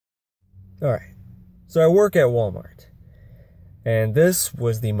Alright, so I work at Walmart, and this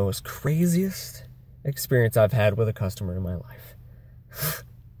was the most craziest experience I've had with a customer in my life.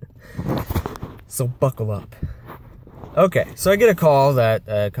 So buckle up. Okay, so I get a call that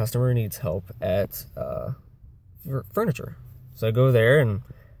a customer needs help at furniture. So I go there and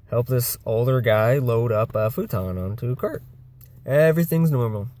help this older guy load up a futon onto a cart. Everything's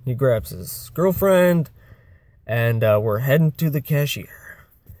normal. He grabs his girlfriend, and we're heading to the cashier.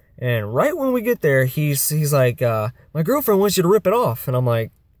 And right when we get there, he's like, my girlfriend wants you to rip it off. And I'm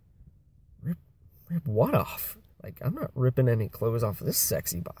like, rip what off? Like, I'm not ripping any clothes off of this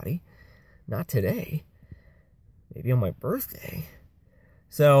sexy body. Not today. Maybe on my birthday.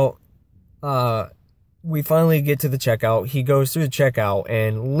 So, we finally get to the checkout. He goes through the checkout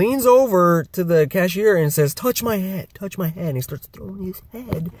and leans over to the cashier and says, touch my head, touch my head. And he starts throwing his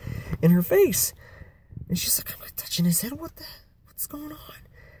head in her face. And she's like, I'm not touching his head. What's going on?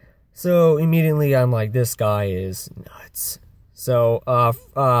 So immediately I'm like, this guy is nuts. So,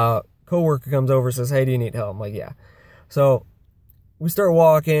 coworker comes over and says, hey, do you need help? I'm like, yeah. So we start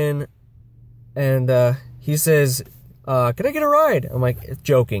walking, and he says, can I get a ride? I'm like,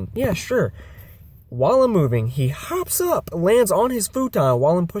 joking. Yeah, sure. While I'm moving, he hops up, lands on his futon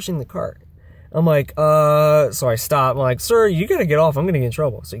while I'm pushing the cart. I'm like, so I stop. I'm like, sir, you gotta get off. I'm gonna get in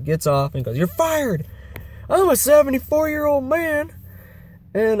trouble. So he gets off and goes, you're fired. I'm a 74-year-old man,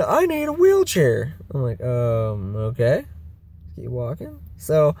 and I need a wheelchair. I'm like, okay. Keep walking.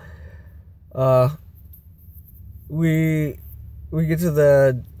 So, we get to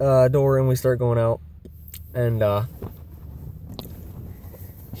the door and we start going out, and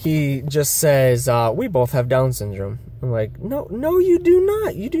he just says, we both have Down syndrome. I'm like, no, you do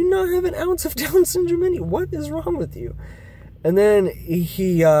not. You do not have an ounce of Down syndrome. What is wrong with you? And then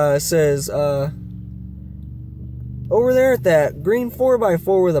he says, over there at that green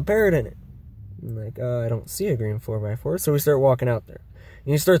 4x4 with a parrot in it. I'm like, I don't see a green 4x4. So we start walking out there.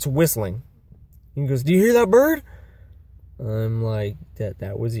 And he starts whistling. He goes, do you hear that bird? I'm like,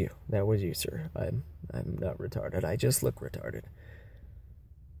 that was you. That was you, sir. I'm not retarded. I just look retarded.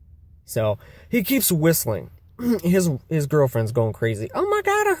 So he keeps whistling. His girlfriend's going crazy. Oh my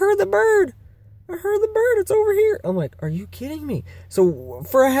God, I heard the bird. I heard the bird. It's over here. I'm like, are you kidding me? So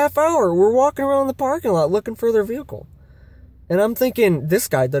for a half hour, we're walking around the parking lot looking for their vehicle. And I'm thinking, this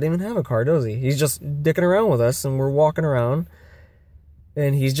guy doesn't even have a car, does he? He's just dicking around with us, and we're walking around,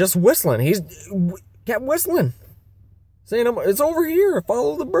 and he's just whistling. He's kept whistling, saying, it's over here.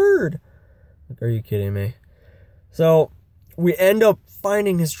 Follow the bird. Like, are you kidding me? So we end up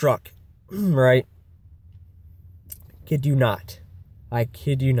finding his truck, right? Kid you not. I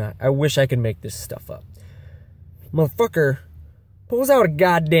kid you not. I wish I could make this stuff up. Motherfucker pulls out a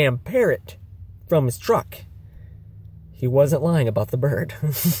goddamn parrot from his truck. He wasn't lying about the bird.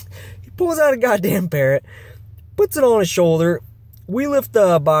 He pulls out a goddamn parrot, puts it on his shoulder. We lift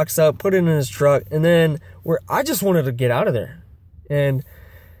the box up, put it in his truck, and then I just wanted to get out of there. And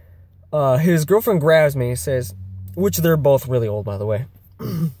his girlfriend grabs me, says, which they're both really old, by the way.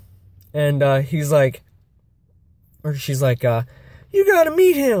 And he's like, or she's like, you gotta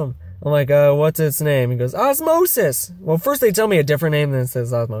meet him. I'm like, what's its name? He goes, Osmosis. Well, first they tell me a different name, then it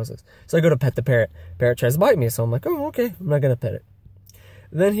says Osmosis. So I go to pet the parrot. Parrot tries to bite me, so I'm like, oh, okay, I'm not gonna pet it.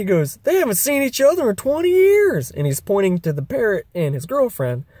 Then he goes, they haven't seen each other in 20 years. And he's pointing to the parrot and his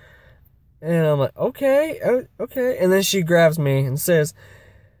girlfriend. And I'm like, okay, okay. And then she grabs me and says,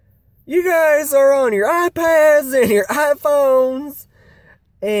 you guys are on your iPads and your iPhones,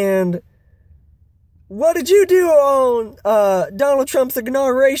 and what did you do on Donald Trump's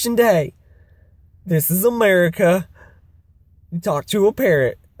inauguration day? This is America. You talk to a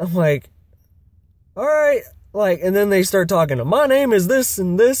parrot. I'm like, all right. Like, and then they start talking to, my name is this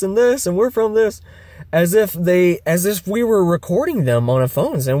and this and this, and we're from this, as if we were recording them on our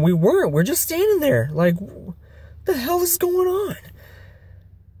phones, and we weren't. We're just standing there. Like, what the hell is going on?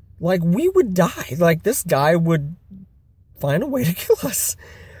 Like, we would die. Like, this guy would find a way to kill us.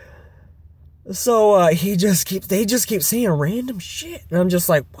 So, they just keep saying random shit. And I'm just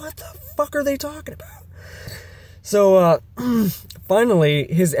like, what the fuck are they talking about? So,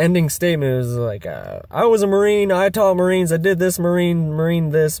 finally, his ending statement was like, I was a Marine, I taught Marines, I did this,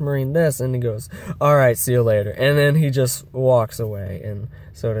 Marine this, Marine this. And he goes, all right, see you later. And then he just walks away. And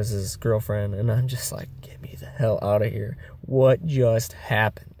so does his girlfriend. And I'm just like, get me the hell out of here. What just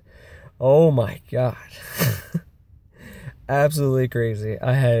happened? Oh my God. Absolutely crazy.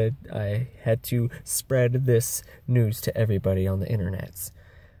 I had to spread this news to everybody on the internets.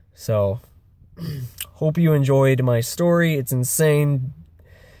 So, hope you enjoyed my story. It's insane.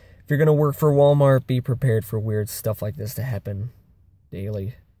 If you're going to work for Walmart, be prepared for weird stuff like this to happen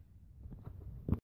daily.